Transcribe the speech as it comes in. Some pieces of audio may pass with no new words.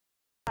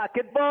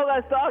Kitboga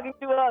is talking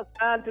to us,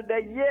 man,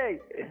 today. Yay!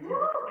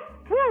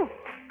 Woo!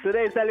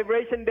 Today is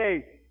celebration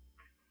day.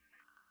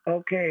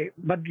 Okay,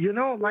 but you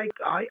know, Mike,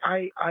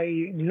 I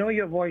know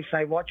your voice.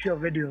 I watch your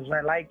videos.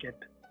 I like it.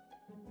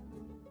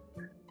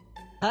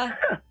 Huh?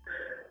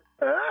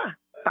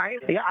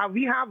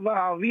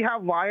 We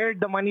have wired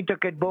the money to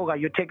Kitboga.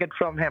 You take it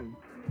from him.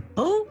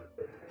 Who?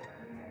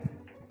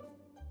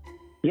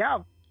 Yeah,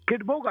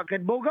 Kitboga.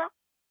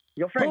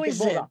 Your friend Who is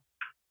Kitboga. it?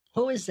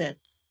 Who is it?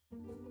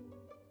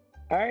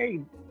 Hey,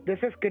 this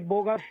is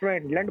Kitboga's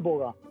friend,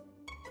 Lendboga.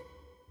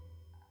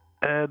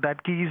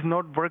 That key is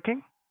not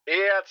working?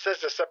 Yeah, it says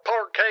the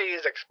support key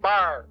is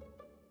expired.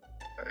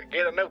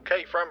 Get a new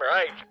key from your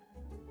agent.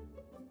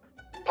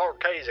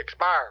 Support key is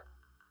expired.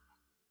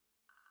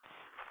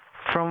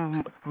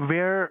 From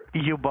where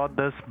you bought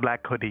this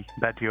black hoodie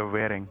that you're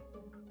wearing?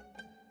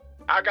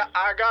 I got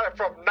it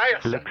from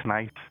Nelson. Looks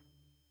nice.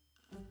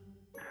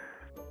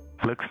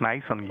 Looks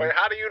nice on you. Wait,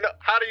 how do you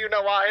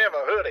know I have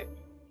a hoodie?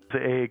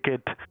 Hey,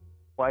 Kit,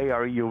 why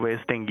are you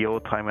wasting your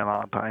time and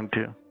our time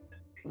too?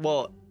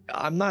 Well,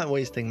 I'm not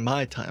wasting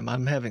my time.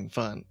 I'm having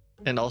fun.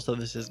 And also,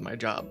 this is my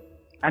job.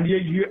 And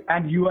you are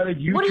a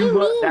YouTuber. What do you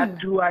mean? That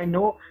too I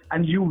know.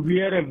 And you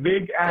wear a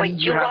wig and Wait,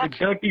 you have a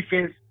dirty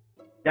face.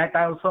 That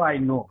also I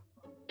know.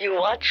 You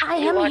watch I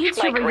am a my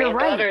YouTuber, you're right.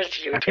 granddaughter's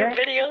YouTube Okay.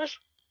 videos?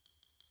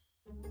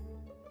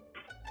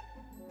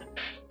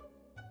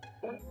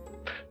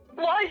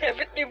 Why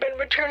haven't you been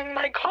returning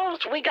my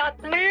calls? We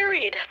got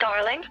married,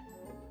 darling.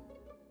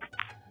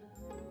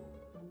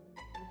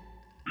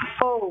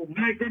 Oh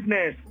my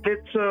goodness.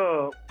 It's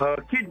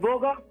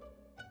Kitboga.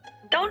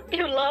 Don't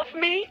you love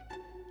me?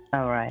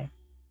 All right.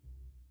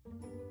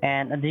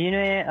 And do you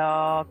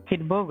know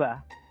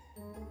Kitboga?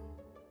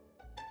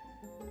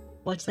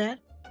 What's that?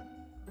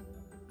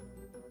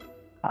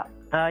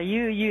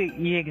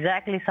 You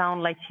exactly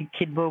sound like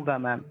Kitboga,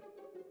 ma'am.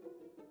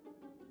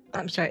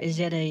 I'm sorry. Is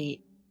it a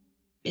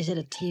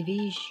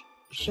TV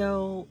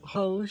show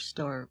host,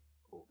 or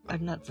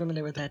I'm not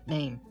familiar with that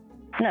name?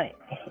 No,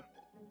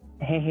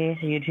 he's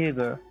a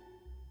YouTuber.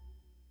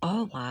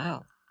 Oh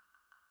wow.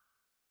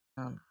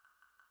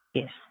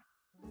 Yes.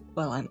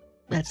 Well,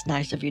 that's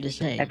nice of you to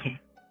say. Okay.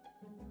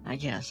 I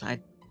guess I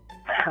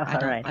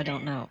Alright.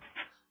 don't know.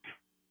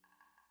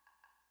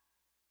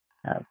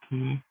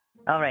 Okay.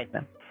 All right,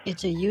 ma'am.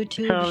 It's a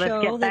YouTube So let's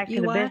show get back that to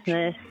you the watch?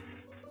 business.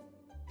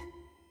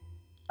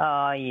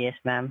 Oh, yes,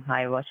 ma'am.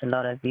 I watch a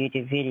lot of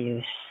YouTube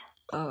videos.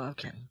 Oh,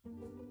 okay.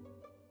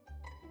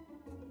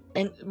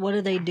 And what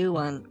do they do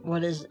on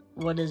what was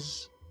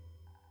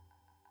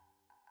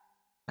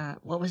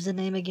the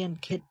name again?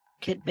 Kit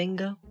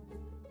Bingo?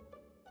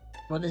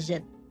 What is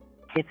it?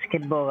 It's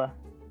Kitboga.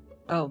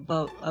 Oh,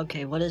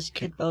 okay. What does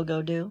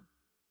Kitbogo do?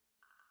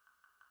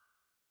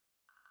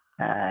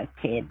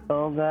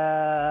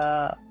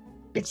 Kitboga.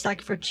 It's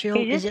like for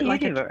children. He's Is just it a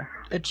like YouTuber.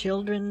 a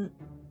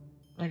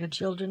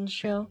children's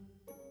show?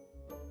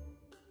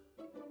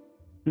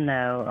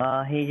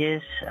 No,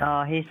 he's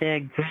a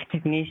great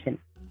technician.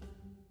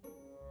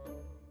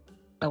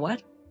 A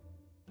what?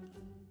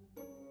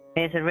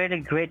 He's a really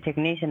great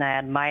technician. I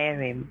admire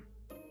him.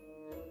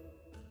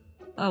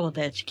 Oh, well,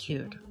 that's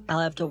cute. I'll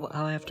have to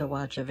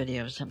watch a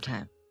video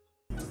sometime.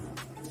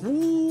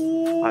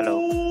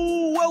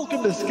 Hello.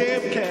 Welcome to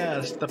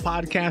Scamcast, the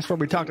podcast where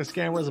we talk to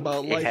scammers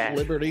about life,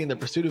 liberty, and the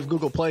pursuit of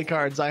Google Play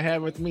cards. I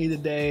have with me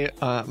today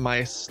my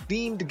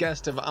esteemed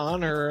guest of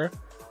honor.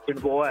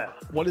 Good boy.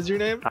 What is your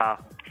name?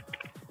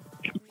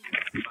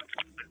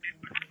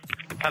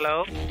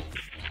 Hello.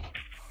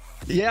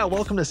 Yeah,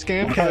 welcome to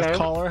Scamcast, Hello.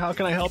 caller. How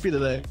can I help you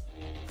today?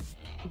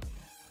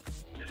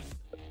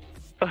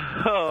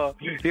 Oh,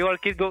 you're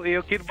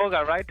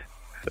Kitboga, right?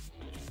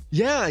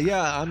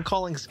 Yeah, I'm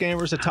calling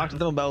scammers to talk to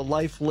them about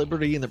life,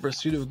 liberty, and the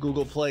pursuit of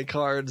Google Play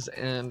cards.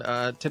 And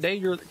today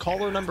you're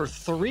caller number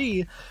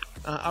 3.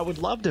 I would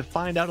love to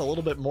find out a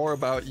little bit more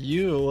about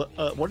you.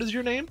 What is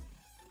your name?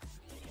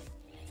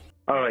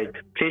 All right.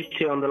 Please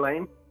stay on the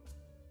line.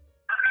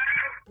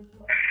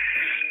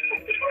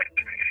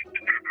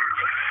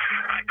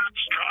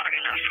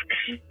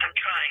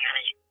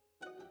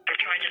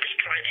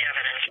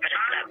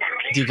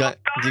 Do you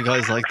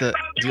guys like that?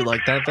 Do you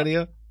like that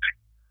video?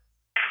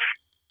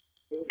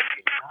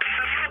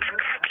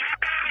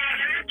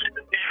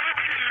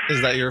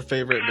 Is that your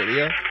favorite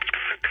video?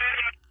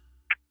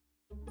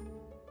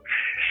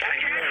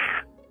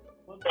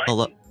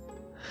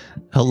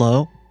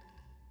 Hello?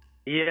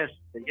 Yes,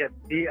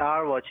 we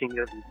are watching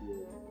your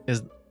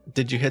video.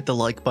 Did you hit the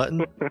like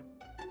button?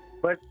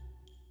 What?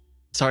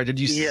 Sorry, did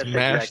you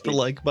smash exactly. the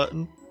like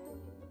button?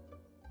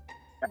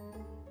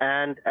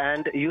 And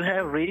you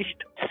have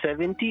reached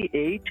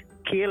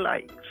 78k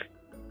likes.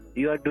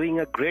 You are doing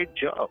a great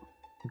job.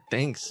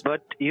 Thanks.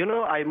 But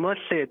I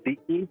must say, the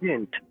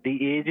agent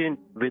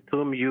with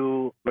whom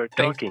you were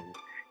talking,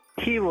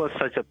 he was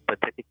such a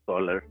pathetic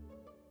caller.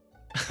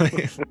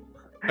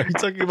 Are you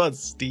talking about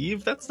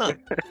Steve? That's not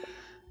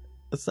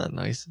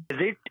nice. Is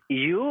it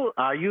you?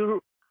 Are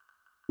you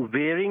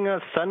wearing a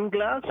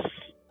sunglass?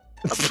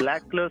 A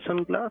black color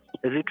sunglass?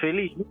 Is it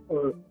really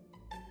you?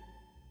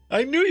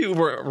 I knew you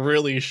were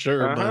really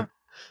sure, but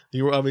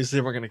you were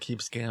obviously weren't gonna keep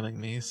scamming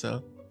me.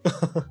 So,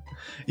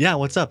 yeah,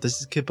 what's up? This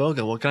is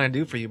Kitboga. What can I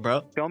do for you,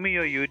 bro? Show me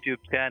your YouTube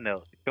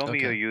channel. Show me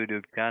your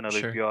YouTube channel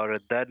Sure. if you are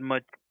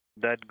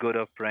that good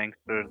of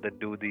prankster that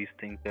do these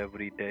things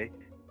every day.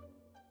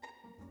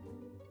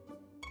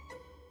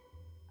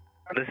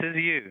 This is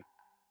you.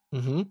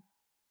 Mm-hmm.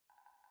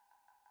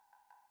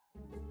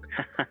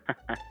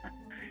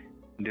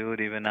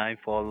 Dude, even I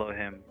follow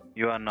him.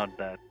 You are not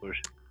that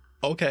person.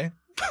 Okay.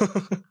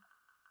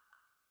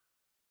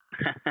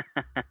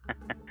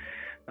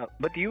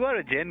 But you are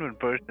a genuine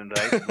person,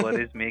 right? What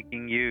is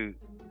making you?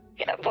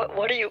 Yeah, what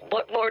more do you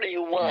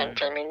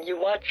want? I mean, you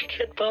watch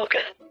Kitboga.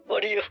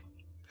 What do you...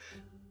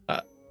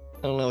 I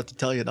don't know what to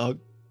tell you, dog.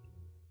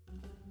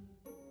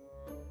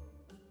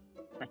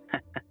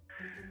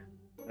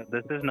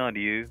 This is not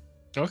you.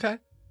 Okay.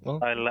 Well,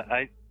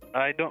 I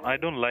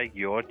don't like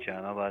your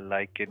channel. I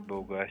like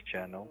Kitboga's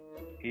channel.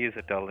 He is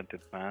a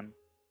talented man.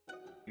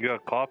 You are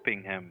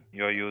copying him.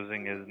 You are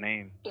using his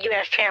name. You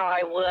asked how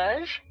I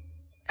was?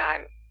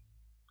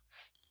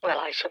 Well,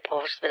 I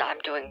suppose that I'm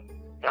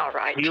doing all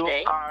right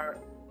today.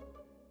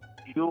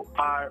 You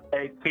are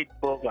a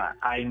Kitboga.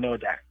 I know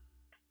that.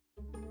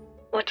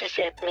 What does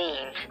that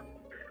mean?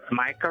 Am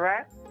I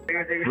correct?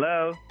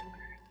 Hello?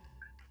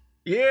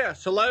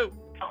 yes, hello.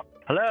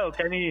 Hello,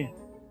 can you...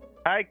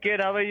 Hi,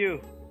 kid, how are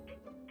you?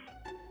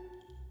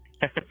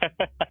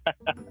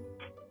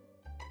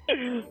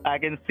 I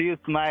can see you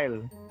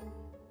smile.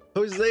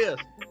 Who's this?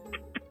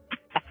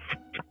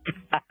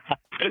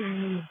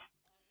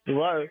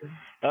 Well,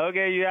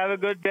 okay, you have a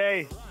good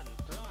day.